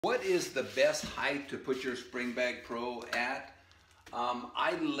What is the best height to put your Springbag Pro at?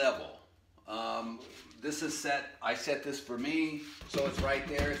 Eye level. This is set, I set this for me, so it's right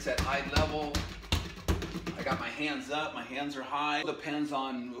there, it's at eye level. I got my hands up, my hands are high. It depends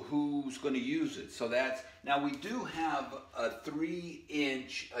on who's going to use it. So that's, now we do have a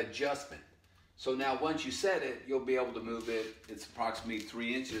 3-inch adjustment. So now once you set it, you'll be able to move it. It's approximately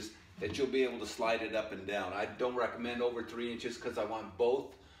 3 inches that you'll be able to slide it up and down. I don't recommend over 3 inches because I want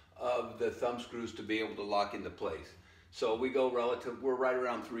both of the thumb screws to be able to lock into place. So we go relative, we're right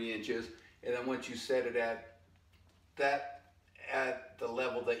around 3 inches. And then once you set it at the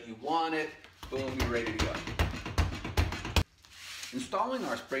level that you want it, boom, you're ready to go. Installing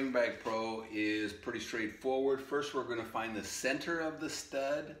our Springbag Pro is pretty straightforward. First, we're going to find the center of the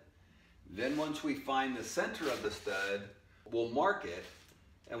stud. Then once we find the center of the stud, we'll mark it.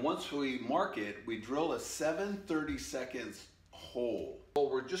 And once we mark it, we drill a 7/32 hole. So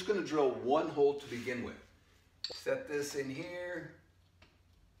we're just going to drill one hole to begin with. Set this in here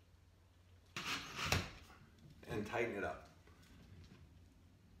and tighten it up.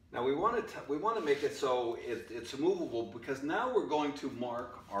 Now we want to make it so it's movable, because now we're going to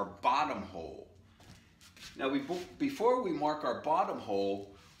mark our bottom hole. Now before we mark our bottom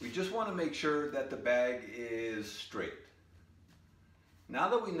hole, we just want to make sure that the bag is straight. Now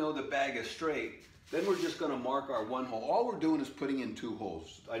that we know the bag is straight, then we're just going to mark our one hole. All we're doing is putting in 2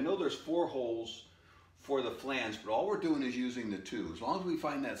 holes. I know there's 4 holes for the flange, but all we're doing is using the 2. As long as we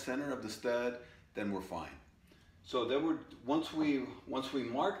find that center of the stud, then we're fine. So then once we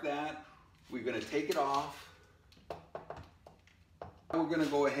mark that, we're going to take it off. We're going to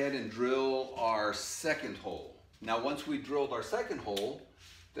go ahead and drill our second hole. Now once we drilled our second hole,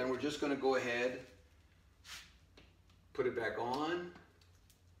 then we're just going to go ahead, put it back on.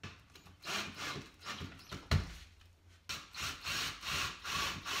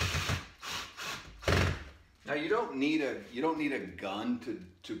 Now you don't need a gun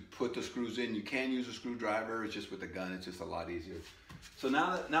to put the screws in. You can use a screwdriver. It's just with a gun, it's just a lot easier. So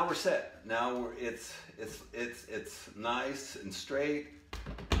now we're set. Now it's nice and straight,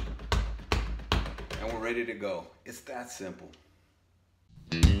 and we're ready to go. It's that simple.